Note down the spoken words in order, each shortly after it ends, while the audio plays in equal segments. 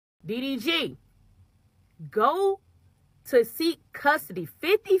DDG, go to seek custody,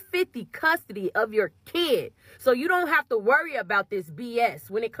 50-50 custody of your kid, so you don't have to worry about this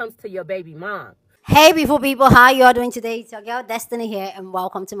BS when it comes to your baby mom. Hey beautiful people, how you all doing today? It's your girl Destiny here and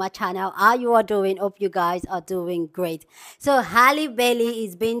welcome to my channel. How you all doing? Hope you guys are doing great. So Halle Bailey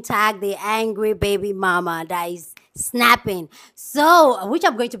is being tagged the angry baby mama that is snapping. So which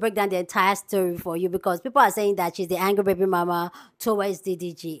I'm going to break down the entire story for you because people are saying that she's the angry baby mama towards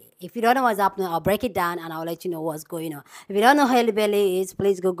DDG. If you don't know what's happening, I'll break it down and I'll let you know what's going on. If you don't know who Halle Bailey is,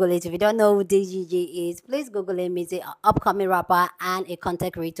 please Google it. If you don't know who DDG is, please Google him. He's an upcoming rapper and a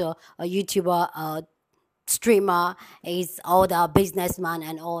content creator, a YouTuber, streamer, is all the businessman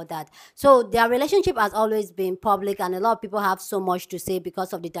and all that. So their relationship has always been public and a lot of people have so much to say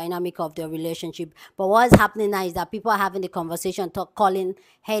because of the dynamic of their relationship. But what's happening now is that people are having the conversation calling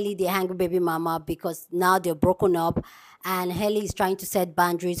Halle the angry baby mama because now they're broken up and Halle is trying to set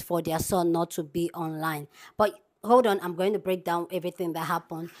boundaries for their son not to be online. But hold on, I'm going to break down everything that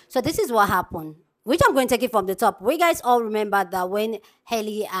happened. So this is what happened, which I'm going to take it from the top. We guys all remember that when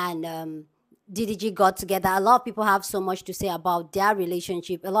Halle and DDG got together, a lot of people have so much to say about their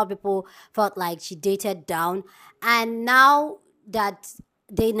relationship. A lot of people felt like she dated down. And now that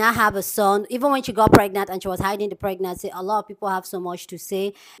they now have a son, even when she got pregnant and she was hiding the pregnancy, a lot of people have so much to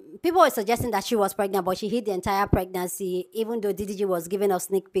say. People were suggesting that she was pregnant, but she hid the entire pregnancy, even though DDG was giving a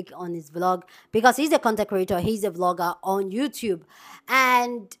sneak peek on his vlog because he's a content creator, he's a vlogger on YouTube.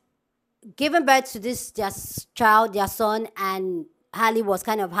 And giving birth to this their child, their son, and Halle was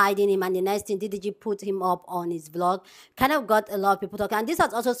kind of hiding him, and the next thing DDG put him up on his vlog, kind of got a lot of people talking. And this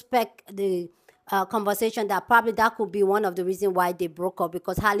has also sparked the conversation that probably that could be one of the reasons why they broke up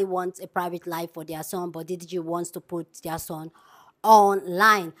because Halle wants a private life for their son, but DDG wants to put their son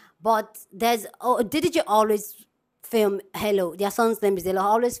online. But DDG always film Hello. Their son's name is Hello.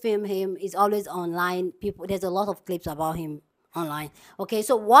 Always film him. He's always online. People, there's a lot of clips about him online. Okay,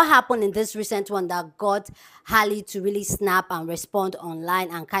 so what happened in this recent one that got Halle to really snap and respond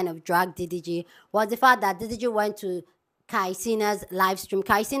online and kind of drag DDG was the fact that DDG went to Cena's live stream.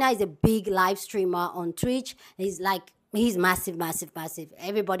 Cena is a big live streamer on Twitch. He's massive, massive, massive.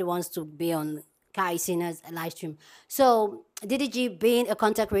 Everybody wants to be on Cena's live stream. So DDG, being a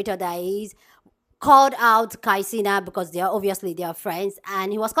content creator that he is, called out Cena because they are friends,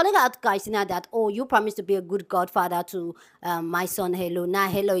 and he was calling out Cena that, oh, you promised to be a good godfather to my son Hello. Now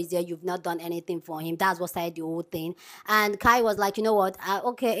Hello is there, you've not done anything for him. That's what started the whole thing. And Kai was like, you know what,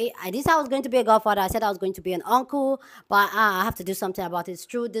 okay, I did say I was going to be a godfather, I said I was going to be an uncle, but I have to do something about it. It's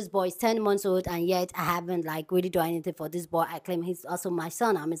true, this boy is 10 months old and yet I haven't like really done anything for this boy. I claim he's also my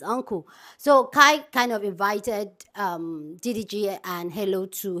son, I'm his uncle. So Kai kind of invited DDG and Hello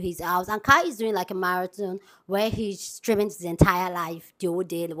to his house, and Kai is doing like a marathon where he's streaming his entire life, the whole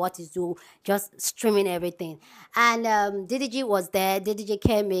day, what he's doing, just streaming everything. And DDG was there. DDG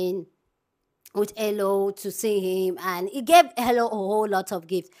came in with Hello to see him, and he gave Hello a whole lot of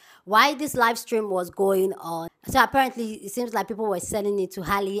gifts while this live stream was going on. So apparently it seems like people were selling it to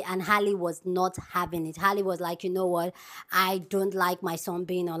Halle, and Halle was not having it. Halle was like, you know what, I don't like my son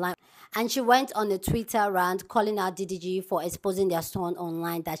being online. And she went on a Twitter rant calling out DDG for exposing their son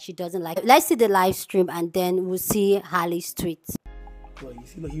online that she doesn't like. Let's see the live stream and then we'll see Halle's tweets. Look, you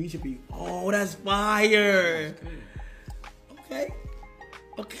see, look, you should be. Oh, that's fire.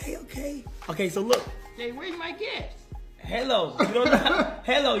 Okay, okay. So look. Jay, where's my gift? Hello, you don't know.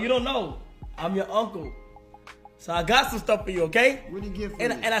 Hello, you don't know. I'm your uncle. So I got some stuff for you, okay? What do you get for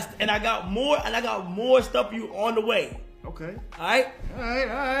and, me? and I got more stuff for you on the way. Okay. All right. All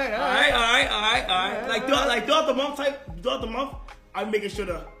right. Like throughout the month, I'm making sure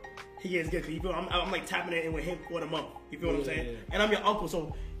that he gets good. You feel? I'm like tapping it in with him for the month. You feel what I'm saying? Yeah. And I'm your uncle,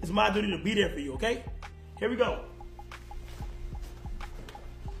 so it's my duty to be there for you. Okay? Here we go.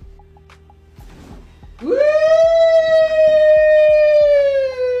 Woo!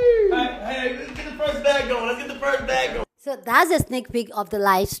 Hey, let's get the first bag going. So that's a sneak peek of the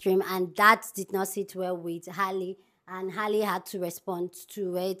live stream, and that did not sit well with Halle, and Halle had to respond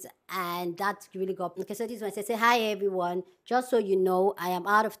to it, and that really got. Okay, so this one says, "Hi everyone, just so you know, I am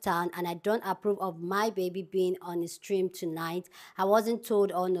out of town and I don't approve of my baby being on a stream tonight. I wasn't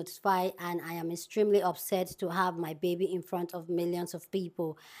told or notified, and I am extremely upset to have my baby in front of millions of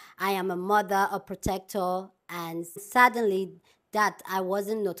people. I am a mother, a protector, and suddenly that I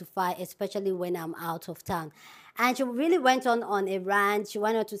wasn't notified, especially when I'm out of town." And she really went on a rant. She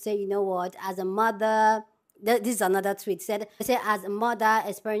went on to say, you know what, as a mother, this is another tweet, said, as a mother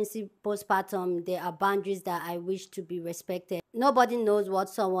experiencing postpartum, there are boundaries that I wish to be respected. Nobody knows what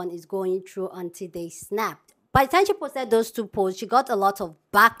someone is going through until they snapped. By the time she posted those two posts, she got a lot of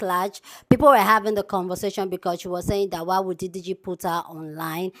backlash. People were having the conversation because she was saying that why would DDG put her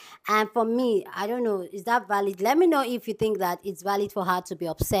online? And for me, I don't know, is that valid? Let me know if you think that it's valid for her to be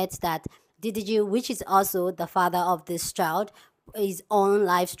upset that DDG, which is also the father of this child, is on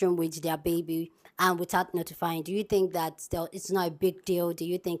live stream with their baby and without notifying. Do you think that still it's not a big deal? Do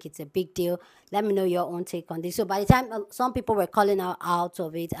you think it's a big deal? Let me know your own take on this. So by the time some people were calling her out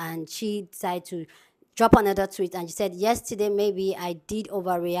of it, and she decided to drop another tweet, and she said, yesterday maybe I did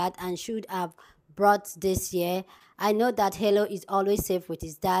overreact and should have brought this year. I know that Halo is always safe with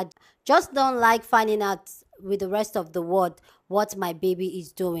his dad. Just don't like finding out with the rest of the world what my baby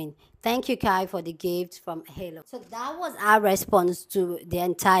is doing. Thank you, Kai, for the gift from Halo. So that was our response to the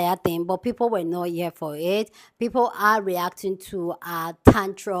entire thing, but people were not here for it. People are reacting to our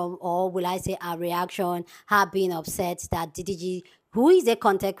tantrum, or will I say our reaction, her being upset that DDG, who is a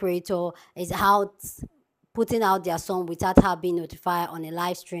content creator, is out putting out their song without her being notified on a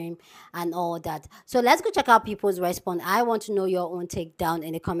live stream and all that. So let's go check out people's response. I want to know your own take down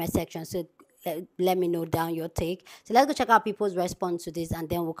in the comment section. So let me know down your take. So let's go check out people's response to this, and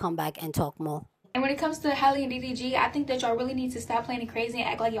then we'll come back and talk more. And when it comes to Halle and DDG, I think that y'all really need to stop playing it crazy and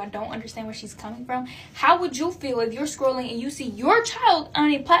act like y'all don't understand where she's coming from. How would you feel if you're scrolling and you see your child on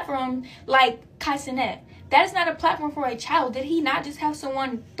a platform like Cenet? That is not a platform for a child. Did he not just have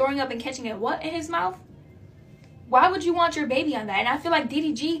someone throwing up and catching it what in his mouth? Why would you want your baby on that? And I feel like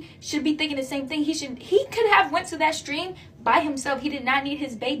DDG should be thinking the same thing. He could have went to that stream by himself. He did not need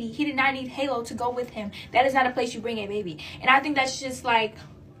his baby. He did not need Halo to go with him. That is not a place you bring a baby. And I think that's just like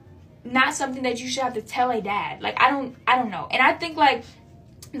not something that you should have to tell a dad. Like I don't know. And I think like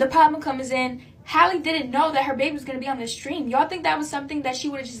the problem comes in, Halle didn't know that her baby was gonna be on the stream. Y'all think that was something that she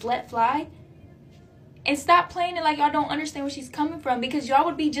would have just let fly? And stop playing it like y'all don't understand where she's coming from, because y'all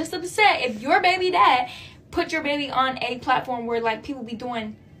would be just upset if your baby dad put your baby on a platform where like people be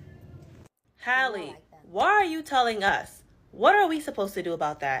doing. Halle, why are you telling us? What are we supposed to do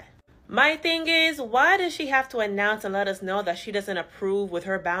about that? My thing is, why does she have to announce and let us know that she doesn't approve with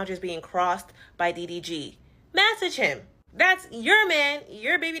her boundaries being crossed by DDG? Message him. That's your man,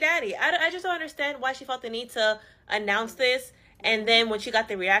 your baby daddy. I just don't understand why she felt the need to announce this. And then when she got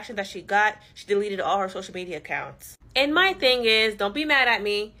the reaction that she got, she deleted all her social media accounts. And my thing is, don't be mad at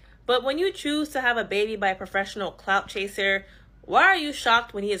me, but when you choose to have a baby by a professional clout chaser, why are you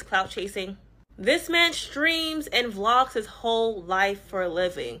shocked when he is clout chasing? This man streams and vlogs his whole life for a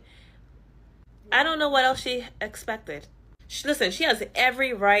living. I don't know what else she expected. Listen, she has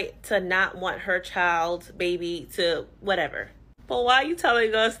every right to not want her child's baby to whatever. But why are you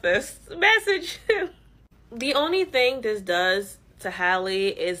telling us this message? The only thing this does to Halle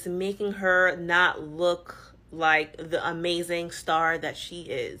is making her not look like the amazing star that she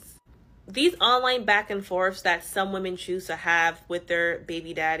is. These online back and forths that some women choose to have with their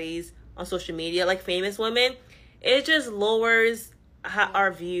baby daddies on social media, like famous women, it just lowers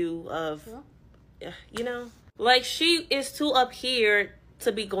our view of, you know, like she is too up here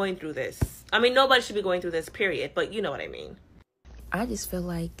to be going through this. I mean, nobody should be going through this, period, but you know what I mean. I just feel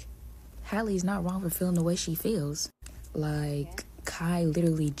like Halle's not wrong for feeling the way she feels. Like, Kai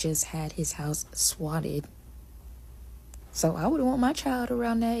literally just had his house swatted. So I wouldn't want my child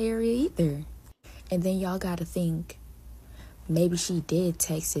around that area either. And then y'all gotta think, maybe she did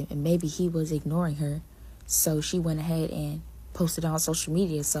text him and maybe he was ignoring her. So she went ahead and posted on social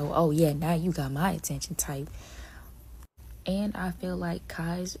media. So, oh yeah, now you got my attention type. And I feel like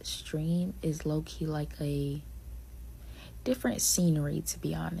Kai's stream is low-key like a different scenery, to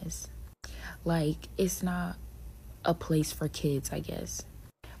be honest. Like, it's not a place for kids, I guess.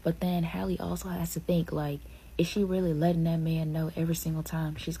 But then Halle also has to think, like, is she really letting that man know every single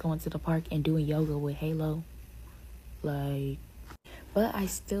time she's going to the park and doing yoga with Halo? Like, but I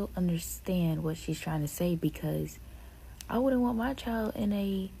still understand what she's trying to say, because I wouldn't want my child in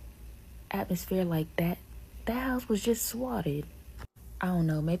a atmosphere like that. That house was just swatted. I don't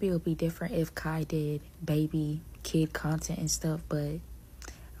know, maybe it would be different if Kai did baby kid content and stuff, but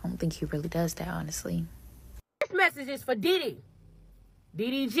I don't think he really does that, honestly. This message is for DDG.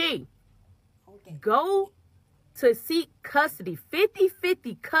 Okay. Go to seek custody,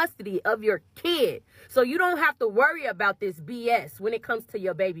 50-50 custody of your kid, so you don't have to worry about this BS when it comes to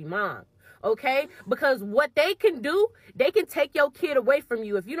your baby mom, okay? Because what they can do, they can take your kid away from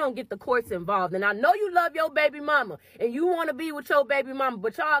you if you don't get the courts involved. And I know you love your baby mama and you want to be with your baby mama,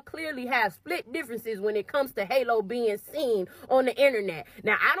 but y'all clearly have split differences when it comes to Halo being seen on the internet.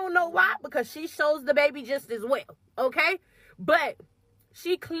 Now, I don't know why, because she shows the baby just as well, okay? But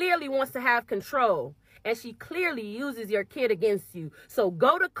she clearly wants to have control. And she clearly uses your kid against you. So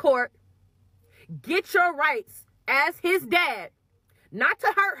go to court, get your rights as his dad, not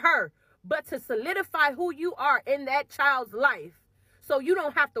to hurt her, but to solidify who you are in that child's life, so you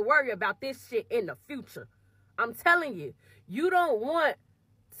don't have to worry about this shit in the future. I'm telling you, you don't want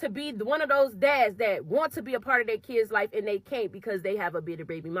to be one of those dads that want to be a part of their kid's life and they can't because they have a bitter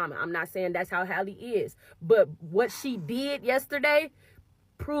baby mama. I'm not saying that's how Halle is, but what she did yesterday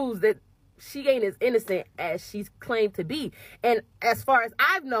proves that she ain't as innocent as she's claimed to be. And as far as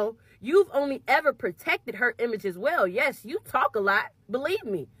I know, you've only ever protected her image as well. Yes, you talk a lot, believe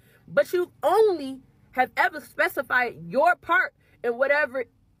me, but you only have ever specified your part in whatever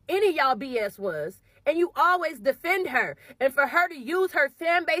any of y'all BS was, and you always defend her. And for her to use her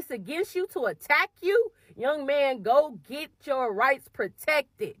fan base against you to attack you, young man, go get your rights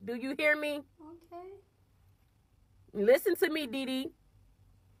protected. Do you hear me? Okay. Listen to me, DD.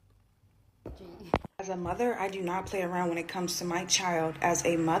 As a mother, I do not play around when it comes to my child. As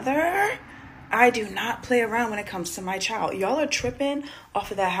a mother, I do not play around when it comes to my child. Y'all are tripping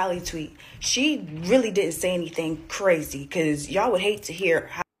off of that Halle tweet. She really didn't say anything crazy, because y'all would hate to hear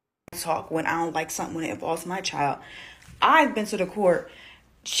how I talk when I don't like something when it involves my child. I've been to the court.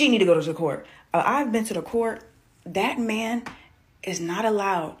 She need to go to the court. I've been to the court. That man is not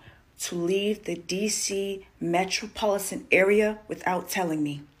allowed to leave the DC metropolitan area without telling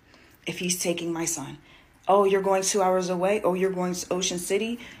me if he's taking my son. Oh, you're going 2 hours away? Oh, you're going to Ocean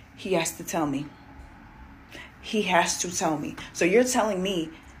City? He has to tell me. He has to tell me. So you're telling me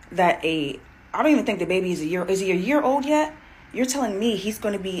that I don't even think the baby is he a year old yet? You're telling me he's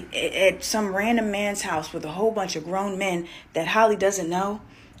going to be at some random man's house with a whole bunch of grown men that Halle doesn't know,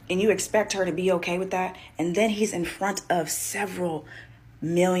 and you expect her to be okay with that? And then he's in front of several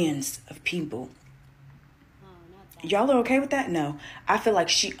millions of people. Y'all are okay with that? No. I feel like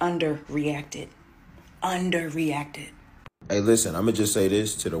she underreacted. Hey, listen, I'm going to just say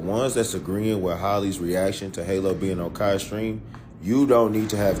this. To the ones that's agreeing with Holly's reaction to Halo being on Kai's stream, you don't need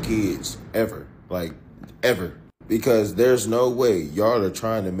to have kids, ever. Like, ever. Because there's no way y'all are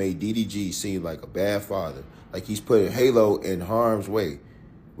trying to make DDG seem like a bad father. Like he's putting Halo in harm's way,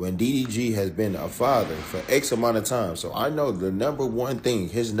 when DDG has been a father for X amount of time. So I know the number one thing,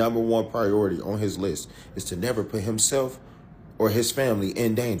 his number one priority on his list is to never put himself or his family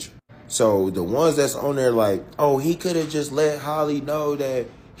in danger. So the ones that's on there like, oh, he could have just let Halle know that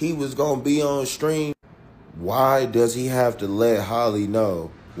he was going to be on stream. Why does he have to let Halle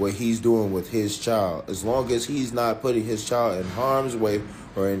know what he's doing with his child? As long as he's not putting his child in harm's way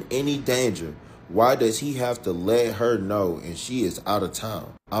or in any danger, why does he have to let her know and she is out of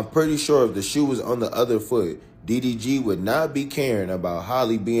town? I'm pretty sure if the shoe was on the other foot, DDG would not be caring about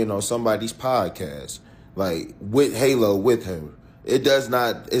Halle being on somebody's podcast, like with Halo with her. It's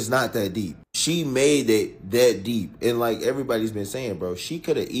not that deep. She made it that deep. And like everybody's been saying, bro, she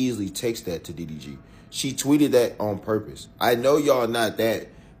could have easily texted that to DDG. She tweeted that on purpose. I know y'all not that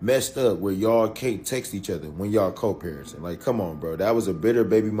messed up where y'all can't text each other when y'all co-parents. And like, come on, bro. That was a bitter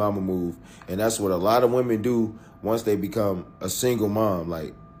baby mama move. And that's what a lot of women do once they become a single mom.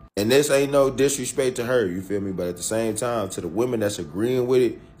 Like, and this ain't no disrespect to her, you feel me? But at the same time, to the women that's agreeing with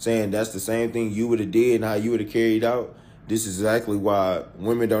it, saying that's the same thing you would have did and how you would have carried out, this is exactly why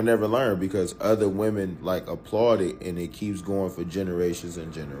women don't ever learn, because other women like applaud it and it keeps going for generations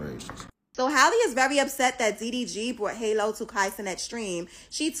and generations. So Halle is very upset that DDG brought Halo to Kai Cenet's stream.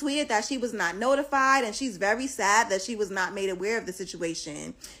 She tweeted that she was not notified, and she's very sad that she was not made aware of the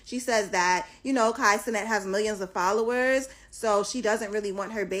situation. She says that, you know, Kai Cenet has millions of followers, so she doesn't really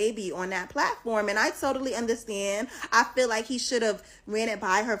want her baby on that platform. And I totally understand. I feel like he should have ran it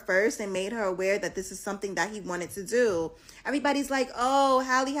by her first and made her aware that this is something that he wanted to do. Everybody's like, oh,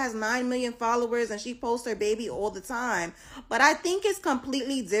 Halle has 9 million followers and she posts her baby all the time. But I think it's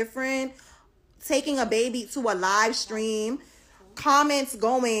completely different taking a baby to a live stream, comments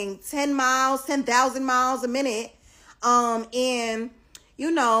going 10,000 miles a minute. And, you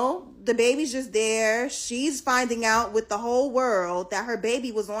know, the baby's just there. She's finding out with the whole world that her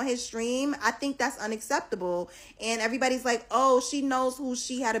baby was on his stream. I think that's unacceptable. And everybody's like, oh, she knows who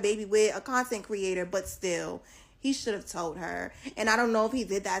she had a baby with, a content creator, but still, he should have told her. And I don't know if he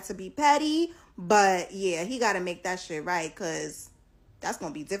did that to be petty, but yeah, he got to make that shit right, because that's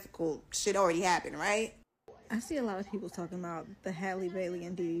going to be difficult. Shit already happened, right? I see a lot of people talking about the Halle Bailey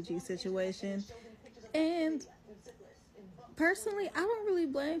and DDG situation. And personally, I don't really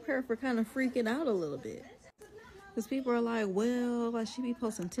blame her for kind of freaking out a little bit. Because people are like, well, like she be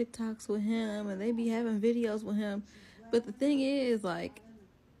posting TikToks with him and they be having videos with him. But the thing is, like,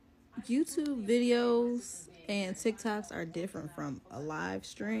 YouTube videos and TikToks are different from a live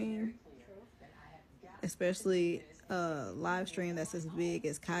stream. Especially a live stream that's as big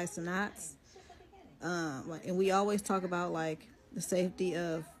as Kai Cenet's. And we always talk about like the safety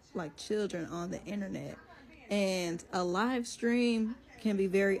of like children on the internet, and a live stream can be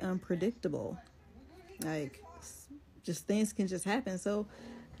very unpredictable. Like, just things can just happen. So,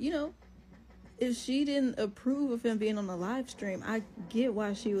 if she didn't approve of him being on the live stream, I get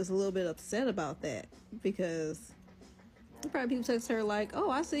why she was a little bit upset about that, because probably people text her like, "Oh,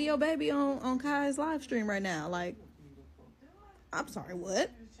 I see your baby on Kai's live stream right now." Like, I'm sorry,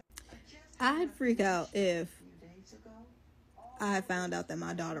 what? I'd freak out if I found out that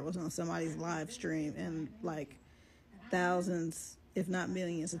my daughter was on somebody's live stream and like thousands, if not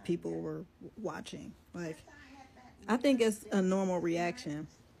millions, of people were watching. Like, I think it's a normal reaction.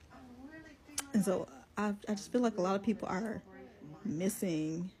 And so I just feel like a lot of people are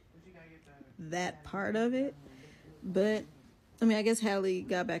missing that part of it. But, I mean, I guess Halle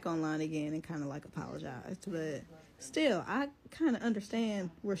got back online again and kind of like apologized. But still, I kind of understand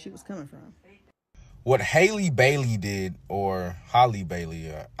where she was coming from. What Halle Bailey did, or Halle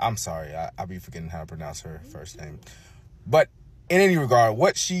Bailey, I'm sorry, I be forgetting how to pronounce her first name. But in any regard,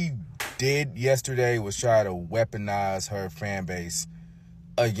 what she did yesterday was try to weaponize her fan base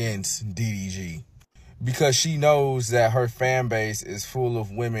against DDG, because she knows that her fan base is full of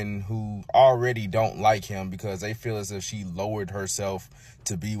women who already don't like him because they feel as if she lowered herself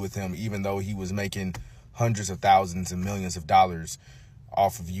to be with him, even though he was making hundreds of thousands and millions of dollars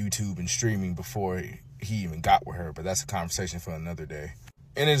off of YouTube and streaming before he even got with her. But that's a conversation for another day.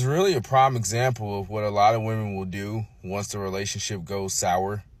 And it's really a prime example of what a lot of women will do once the relationship goes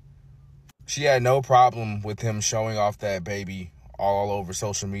sour. She had no problem with him showing off that baby all over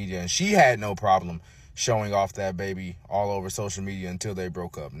social media, and she had no problem showing off that baby all over social media until they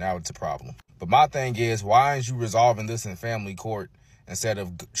broke up. Now it's a problem. But my thing is, why aren't you resolving this in family court instead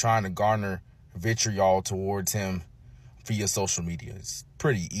of trying to garner vitriol towards him via social media? It's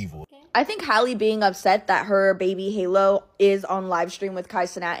pretty evil. I think Halle being upset that her baby Halo is on live stream with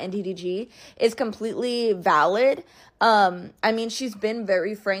Cenet and DDG is completely valid. I mean, she's been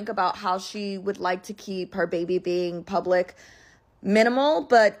very frank about how she would like to keep her baby being public minimal,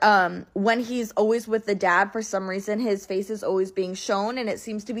 but when he's always with the dad, for some reason his face is always being shown, and it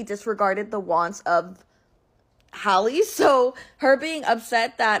seems to be disregarded the wants of Halle. So her being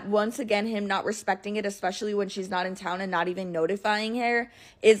upset that once again him not respecting it, especially when she's not in town and not even notifying her,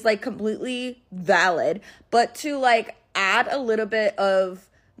 is like completely valid. But to like add a little bit of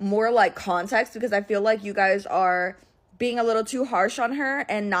more like context, because I feel like you guys are being a little too harsh on her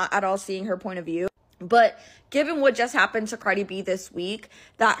and not at all seeing her point of view. But given what just happened to Cardi B this week,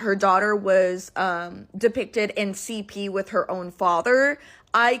 that her daughter was depicted in CP with her own father,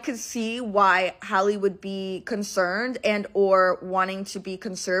 I could see why Halle would be concerned and or wanting to be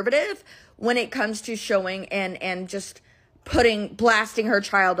conservative when it comes to showing and just blasting her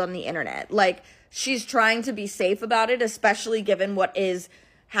child on the internet. Like, she's trying to be safe about it, especially given what is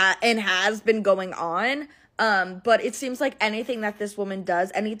and has been going on. But it seems like anything that this woman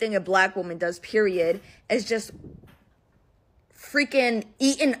does, anything a black woman does, period, is just freaking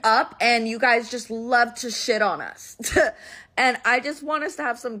eaten up, and you guys just love to shit on us. And I just want us to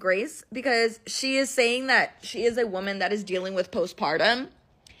have some grace, because she is saying that she is a woman that is dealing with postpartum,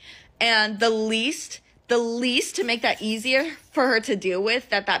 and the least to make that easier for her to deal with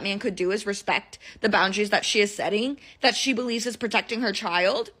that man could do is respect the boundaries that she is setting, that she believes is protecting her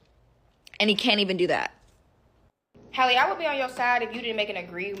child, and he can't even do that. Halle, I would be on your side if you didn't make an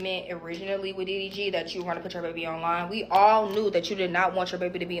agreement originally with DDG that you were going to put your baby online. We all knew that you did not want your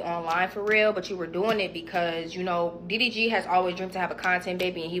baby to be online for real, but you were doing it because, you know, DDG has always dreamed to have a content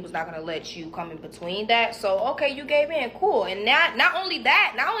baby, and he was not going to let you come in between that. So, okay, you gave in. Cool. And not only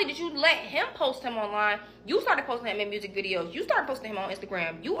did you let him post him online, you started posting him in music videos. You started posting him on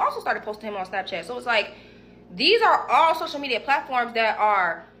Instagram. You also started posting him on Snapchat. So it's like, these are all social media platforms that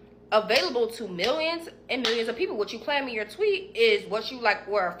are available to millions and millions of people. What you claim in your tweet is what you like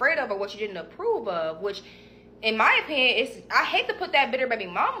were afraid of or what you didn't approve of, which in my opinion is, I hate to put that bitter baby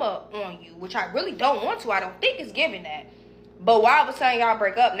mama on you, which I really don't want to. I don't think it's giving that. But why all of a sudden y'all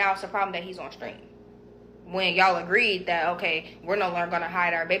break up, now it's a problem that he's on stream, when y'all agreed that, okay, we're no longer going to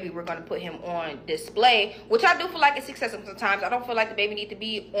hide our baby, we're going to put him on display, which I do feel like it's excessive sometimes. I don't feel like the baby need to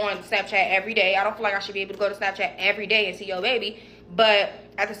be on Snapchat every day. I don't feel like I should be able to go to Snapchat every day and see your baby. But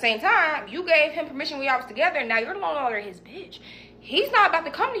at the same time, you gave him permission when y'all was together, and now you're no longer his bitch. He's not about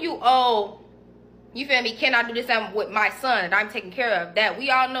to come to you, oh, you feel me, can I do this with my son and I'm taking care of that? We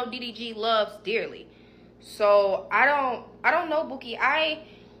all know DDG loves dearly. So I don't know, Bookie.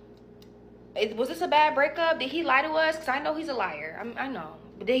 Was this a bad breakup? Did he lie to us? Because I know he's a liar. I know.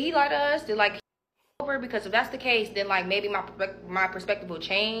 But did he lie to us? Did, like, over? Because if that's the case, then like maybe my perspective will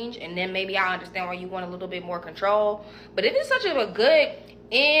change, and then maybe I understand why you want a little bit more control. But if it's such a good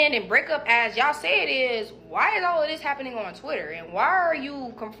end and breakup as y'all say it is, why is all of this happening on Twitter? And why are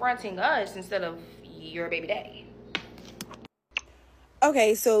you confronting us instead of your baby daddy?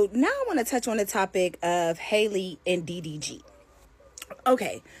 Okay, so now I want to touch on the topic of Halle and DDG.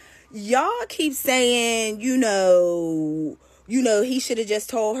 Okay, y'all keep saying, he should have just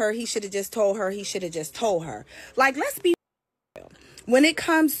told her, he should have just told her, he should have just told her. Like, let's be real. When it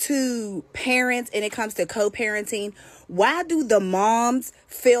comes to parents and it comes to co-parenting, why do the moms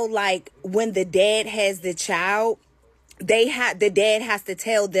feel like when the dad has the child, the dad has to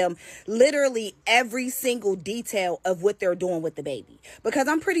tell them literally every single detail of what they're doing with the baby? Because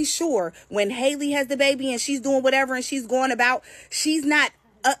I'm pretty sure when Halle has the baby and she's doing whatever and she's going about, she's not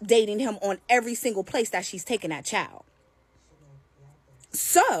updating him on every single place that she's taking that child.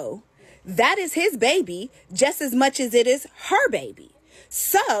 So that is his baby just as much as it is her baby.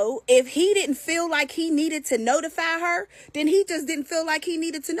 So if he didn't feel like he needed to notify her, then he just didn't feel like he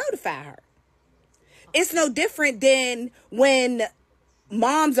needed to notify her. It's no different than when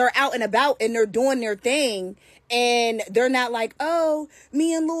moms are out and about and they're doing their thing and they're not like, oh,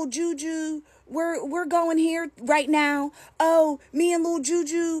 me and little Juju, we're going here right now. Oh, me and little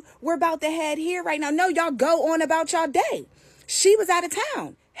Juju, we're about to head here right now. No, y'all go on about y'all day. She was out of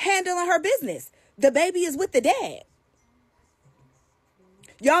town handling her business. The baby is with the dad.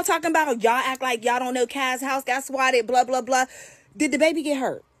 Y'all talking about y'all act like y'all don't know Kaz's house got swatted, blah, blah, blah. Did the baby get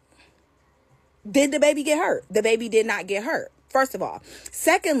hurt? Did the baby get hurt? The baby did not get hurt, first of all.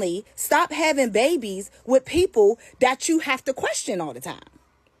 Secondly, stop having babies with people that you have to question all the time.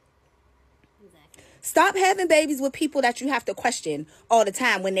 Stop having babies with people that you have to question all the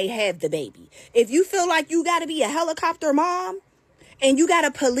time when they have the baby. If you feel like you got to be a helicopter mom and you got to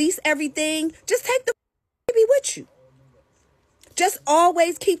police everything, just take the baby with you. Just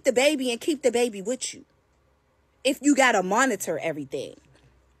always keep the baby and keep the baby with you. If you got to monitor everything.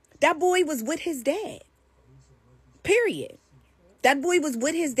 That boy was with his dad. Period. That boy was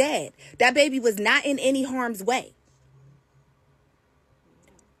with his dad. That baby was not in any harm's way.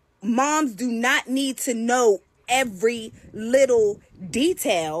 Moms do not need to know every little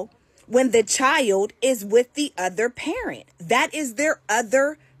detail when the child is with the other parent. That is their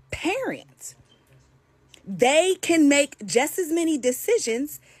other parent. They can make just as many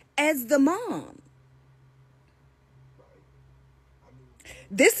decisions as the mom.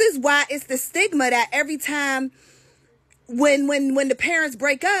 This is why it's the stigma that every time when the parents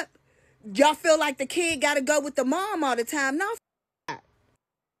break up, y'all feel like the kid got to go with the mom all the time. No,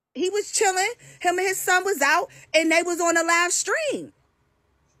 he was chilling. Him and his son was out and they was on a live stream.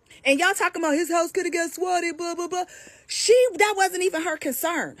 And y'all talking about his house could have got swatted, blah, blah, blah. That wasn't even her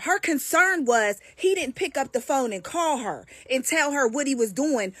concern. Her concern was he didn't pick up the phone and call her and tell her what he was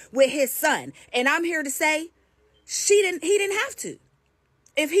doing with his son. And I'm here to say he didn't have to.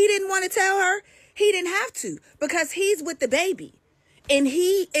 If he didn't want to tell her, he didn't have to, because he's with the baby and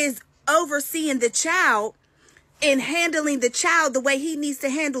he is overseeing the child and handling the child the way he needs to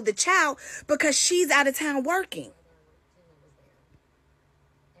handle the child because she's out of town working.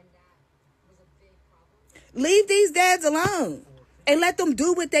 Leave these dads alone and let them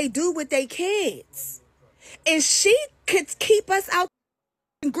do what they do with their kids. And she could keep us out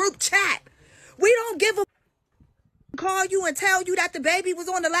in group chat. We don't give a call you and tell you that the baby was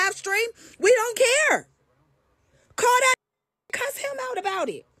on the live stream. We don't care. Call that, cuss him out about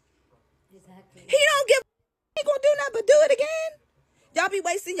it. Exactly. He don't give he ain't gonna do nothing but do it again. Y'all be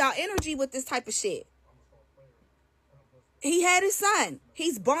wasting y'all energy with this type of shit. He had his son.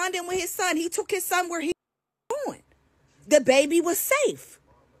 He's bonding with his son. He took his son where he was going. The baby was safe.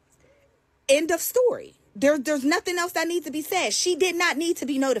 End of story. There's nothing else that needs to be said. She did not need to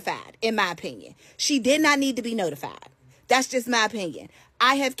be notified, in my opinion. She did not need to be notified. That's just my opinion.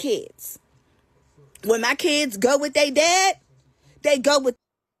 I have kids. When my kids go with their dad, they go with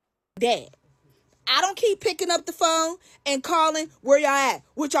dad. I don't keep picking up the phone and calling, where y'all at?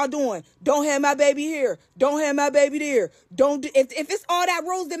 What y'all doing? Don't have my baby here. Don't have my baby there. If it's all that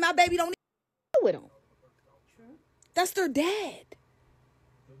rules, then my baby don't need to deal with them. That's their dad.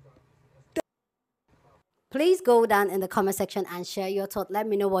 Please go down in the comment section and share your thought. Let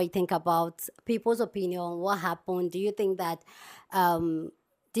me know what you think about people's opinion. What happened? Do you think that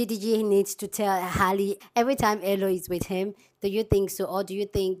DDG needs to tell Halle every time Elo is with him? Do you think so? Or do you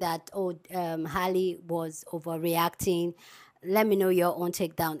think that Halle was overreacting? Let me know your own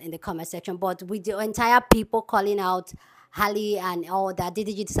take down in the comment section. But with the entire people calling out Halle and all that,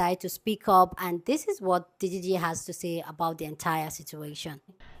 DDG decided to speak up. And this is what DDG has to say about the entire situation.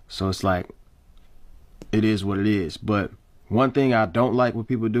 So it's like, it is what it is. But one thing I don't like when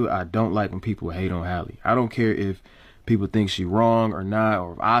people do, I don't like when people hate on Halle. I don't care if people think she wrong or not,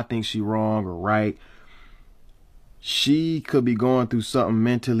 or if I think she wrong or right. She could be going through something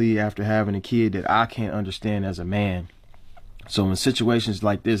mentally after having a kid that I can't understand as a man. So when situations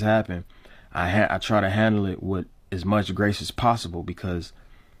like this happen, I try to handle it with as much grace as possible, because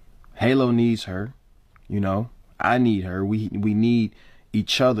Halo needs her, you know, I need her. We need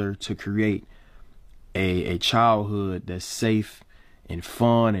each other to create a childhood that's safe and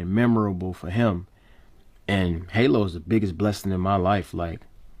fun and memorable for him. And Halo is the biggest blessing in my life. Like,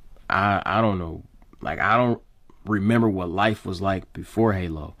 I don't know, like, I don't remember what life was like before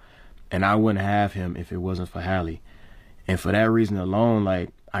Halo, and I wouldn't have him if it wasn't for Halle. And for that reason alone, like,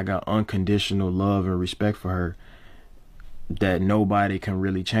 I got unconditional love and respect for her that nobody can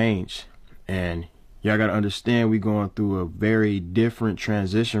really change. And y'all gotta understand, we going through a very different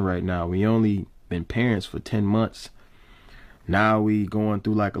transition right now. We only been parents for 10 months. Now we going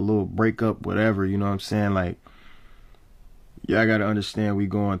through like a little breakup, whatever, you know what I'm saying? Like, y'all gotta understand, we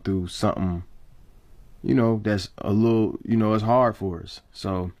going through something, you know, that's a little, you know, it's hard for us.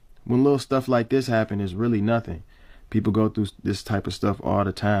 So when little stuff like this happen, it's really nothing. People go through this type of stuff all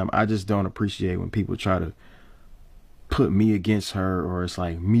the time. I just don't appreciate when people try to put me against her, or it's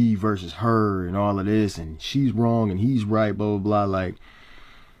like me versus her and all of this, and she's wrong and he's right, blah, blah, blah. Like,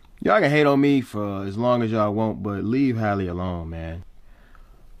 y'all can hate on me for as long as y'all want, but leave Halle alone, man.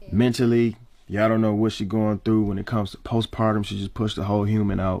 Mentally, y'all don't know what she's going through when it comes to postpartum. She just pushed the whole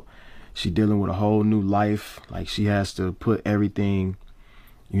human out. She dealing with a whole new life. Like, she has to put everything,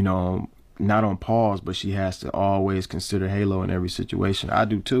 you know, not on pause, but she has to always consider Halo in every situation. I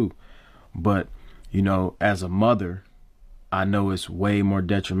do too. But, you know, as a mother, I know it's way more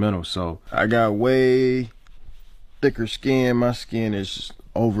detrimental. So I got way thicker skin. My skin is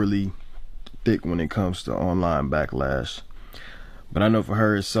overly thick when it comes to online backlash. But I know for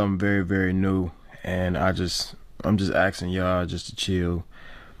her it's something very, very new. And I'm just asking y'all just to chill.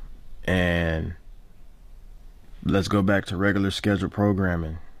 And let's go back to regular scheduled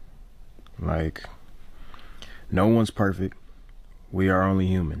programming. Like, no one's perfect. We are only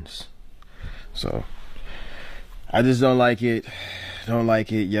humans. So I just don't like it. Don't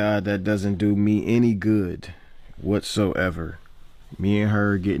like it, y'all. That doesn't do me any good whatsoever. Me and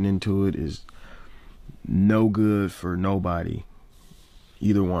her getting into it is no good for nobody,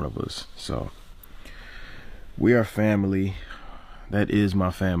 either one of us. So we are family. That is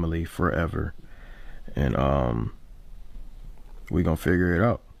my family forever. And we gonna figure it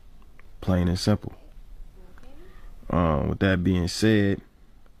out. Plain and simple. With that being said,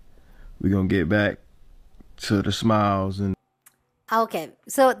 we're gonna get back to the smiles. And okay,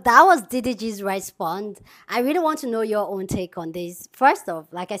 so that was DDG's response. I really want to know your own take on this. First off,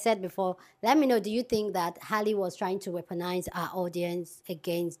 like I said before, let me know, do you think that Halle was trying to weaponize our audience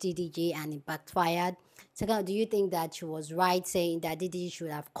against DDG and it backfired? Second, do you think that she was right saying that DDG should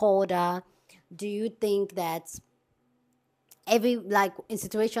have called her? Do you think that in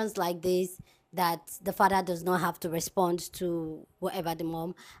situations like this, that the father does not have to respond to whatever the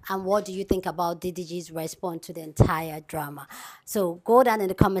mom? And what do you think about DDG's response to the entire drama? So go down in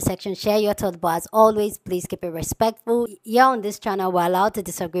the comment section, share your thoughts, but as always, please keep it respectful. Here on this channel, we're allowed to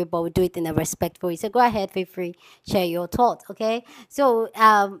disagree, but we do it in a respectful way. So go ahead, feel free, share your thoughts, okay? So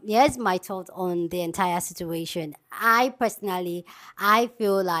here's my thoughts on the entire situation. I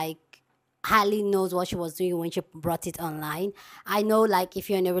feel like Halle knows what she was doing when she brought it online. I know, like, if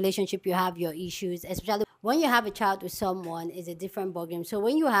you're in a relationship, you have your issues, especially when you have a child with someone, it's a different ballgame. So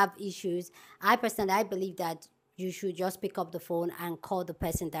when you have issues, I believe that you should just pick up the phone and call the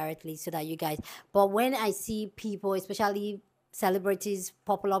person directly so that you guys. But when I see people, especially celebrities,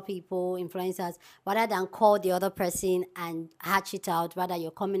 popular people, influencers, rather than call the other person and hatch it out, rather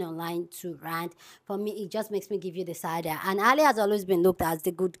you're coming online to rant, for me it just makes me give you the side eye. And Halle has always been looked as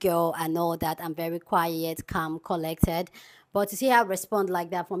the good girl and all that. I'm very quiet, calm, collected, but to see her respond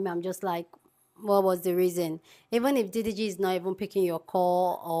like that, for me, I'm just like, what was the reason? Even if DDG is not even picking your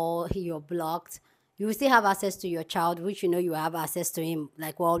call or you're blocked, you will still have access to your child, which you know you have access to him.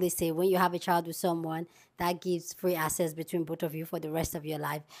 Like we always say, when you have a child with someone, that gives free access between both of you for the rest of your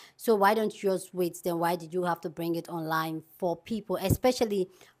life. So why don't you just wait? Then why did you have to bring it online for people, especially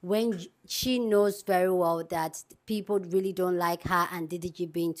when she knows very well that people really don't like her and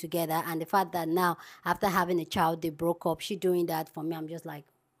DDG being together, and the fact that now after having a child they broke up? She doing that, for me, I'm just like,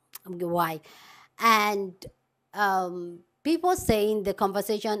 why? And people saying the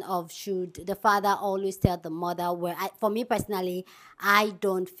conversation of should the father always tell the mother, where for me personally, I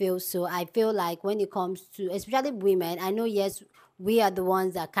don't feel so. I feel like when it comes to especially women, I know, yes, we are the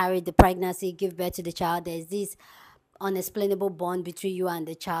ones that carry the pregnancy, give birth to the child. There's this unexplainable bond between you and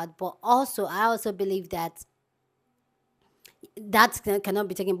the child. But also, I also believe that cannot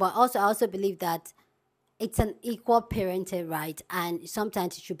be taken. But also, I also believe that it's an equal parental right, and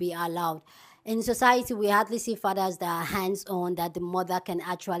sometimes it should be allowed. In society, we hardly see fathers that are hands-on, that the mother can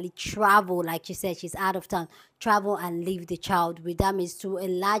actually travel, like she said, she's out of town, travel and leave the child with. That means to a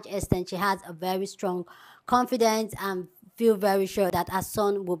large extent, she has a very strong confidence and feel very sure that her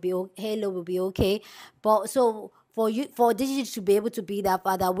son will be Halo will be okay. But so for DDG to be able to be that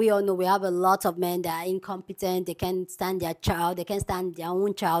father, we all know we have a lot of men that are incompetent. They can't stand their child. They can't stand their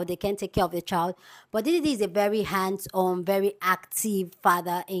own child. They can't take care of the child. But DDG is a very hands-on, very active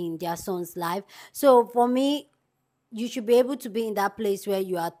father in their son's life. So for me, you should be able to be in that place where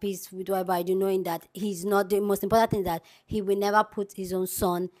you are at peace with whatever you do, knowing that he's not, the most important thing is that he will never put his own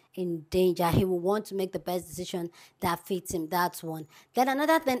son in danger. He will want to make the best decision that fits him. That's one. Then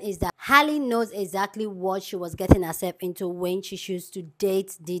another thing is that Halle knows exactly what she was getting herself into when she chose to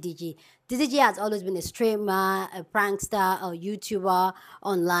date DDG. DDG has always been a streamer, a prankster, a YouTuber,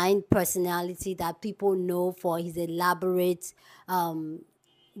 online personality that people know for his elaborate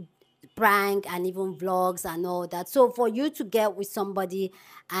prank and even vlogs and all that. So for you to get with somebody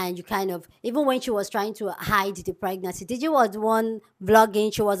and you kind of, even when she was trying to hide the pregnancy, DG was the one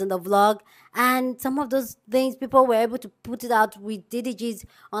vlogging, she was in the vlog, and some of those things people were able to put it out with DDG's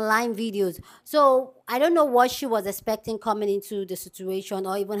online videos. So I don't know what she was expecting coming into the situation,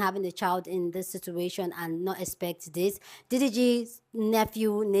 or even having a child in this situation and not expect this. DDG's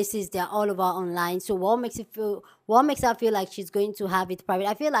nephew, nieces, they're all over online. So what makes her feel like she's going to have it private?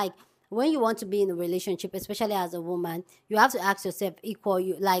 I feel like when you want to be in a relationship, especially as a woman, you have to ask yourself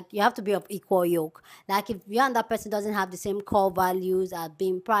like you have to be of equal yoke. Like if you and that person doesn't have the same core values as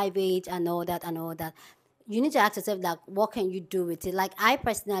being private and all that, you need to ask yourself like, what can you do with it? Like I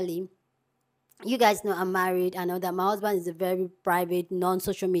personally, you guys know I'm married. I know that my husband is a very private,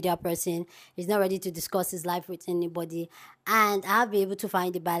 non-social media person. He's not ready to discuss his life with anybody. And I'll be able to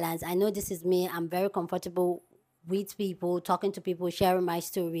find the balance. I know this is me. I'm very comfortable with people, talking to people, sharing my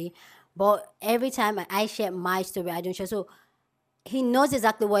story. But every time I share my story, I don't share. So he knows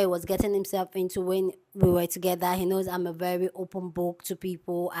exactly what he was getting himself into when we were together. He knows I'm a very open book to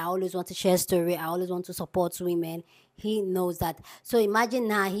people. I always want to share story. I always want to support women. He knows that. So imagine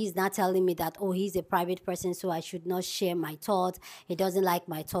now he's not telling me that, oh, he's a private person, so I should not share my thoughts. He doesn't like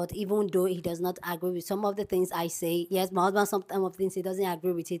my thought, even though he does not agree with some of the things I say. Yes, my husband, some of things he doesn't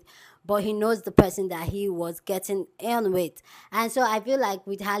agree with it, but he knows the person that he was getting in with. And so I feel like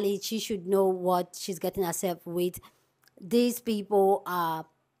with Halle, she should know what she's getting herself with. These people are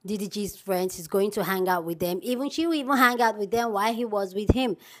DDG's friends. He's going to hang out with them. She will even hang out with them while he was with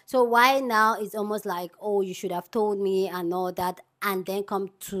him. So why now it's almost like, oh, you should have told me and all that, and then come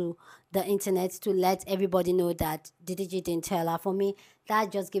to the internet to let everybody know that DDG didn't tell her. For me,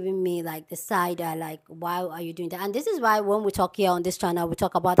 that's just giving me like the side eye, like, why are you doing that? And this is why when we talk here on this channel, we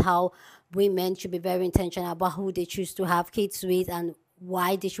talk about how women should be very intentional about who they choose to have kids with, and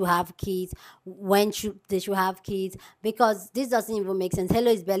why they should have kids, when they should have kids, because this doesn't even make sense.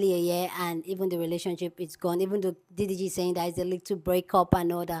 Hello is barely a year and even the relationship is gone. Even though DDG is saying that it's a little breakup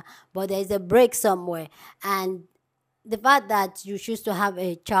and all that, but there's a break somewhere. And the fact that you choose to have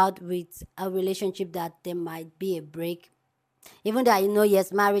a child with a relationship that there might be a break, even though I know,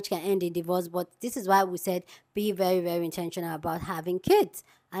 yes, marriage can end in divorce, but this is why we said be very, very intentional about having kids.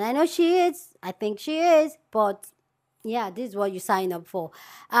 And I know she is. I think she is, but yeah, this is what you sign up for.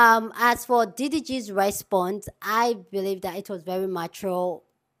 As for DDG's response, I believe that it was very mature.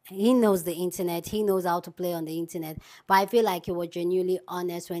 He knows the internet. He knows how to play on the internet. But I feel like he was genuinely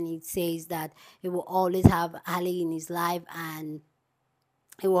honest when he says that he will always have Halle in his life and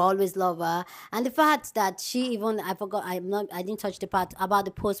he will always love her. And the fact that she even, I didn't touch the part about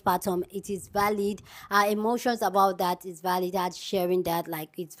the postpartum. It is valid. Emotions about that is valid. That sharing that, like,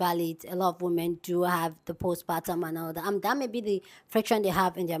 it's valid. A lot of women do have the postpartum and all that. That may be the friction they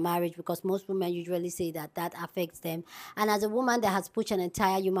have in their marriage, because most women usually say that that affects them. And as a woman that has pushed an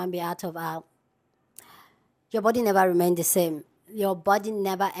entire human being out of her, your body never remained the same. Your body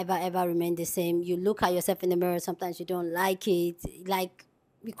never, ever, ever remained the same. You look at yourself in the mirror, sometimes you don't like it. Like,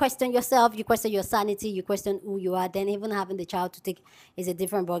 you question yourself, you question your sanity, you question who you are. Then even having the child to take is a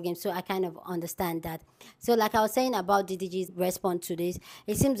different ballgame. So I kind of understand that. So like I was saying about DDG's response to this,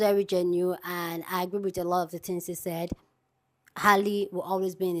 it seems very genuine, and I agree with a lot of the things he said. Halle will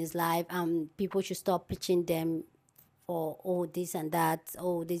always be in his life. People should stop pitching them for, oh, this and that.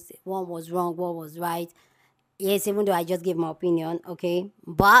 Oh, this one was wrong, one was right. Yes, even though I just gave my opinion, okay?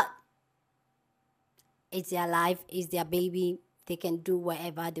 But it's their life, it's their baby. they can do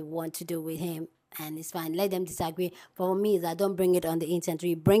whatever they want to do with him, and it's fine. Let them disagree. For me, is I don't bring it on the internet.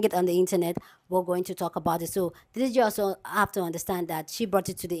 We bring it on the internet, we're going to talk about it. So this you also have to understand that she brought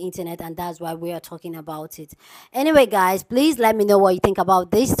it to the internet, and that's why we are talking about it. Anyway, guys, please let me know what you think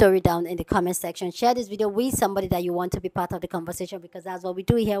about this story down in the comment section. Share this video with somebody that you want to be part of the conversation, because that's what we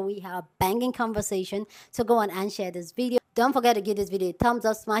do here. We have a banging conversation. So go on and share this video. Don't forget to give this video a thumbs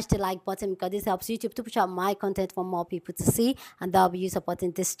up, smash the like button, because this helps YouTube to push out my content for more people to see, and that'll be you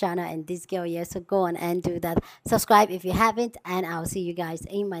supporting this channel and this girl here. So go on and do that. Subscribe if you haven't, and I'll see you guys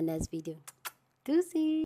in my next video. Deuces.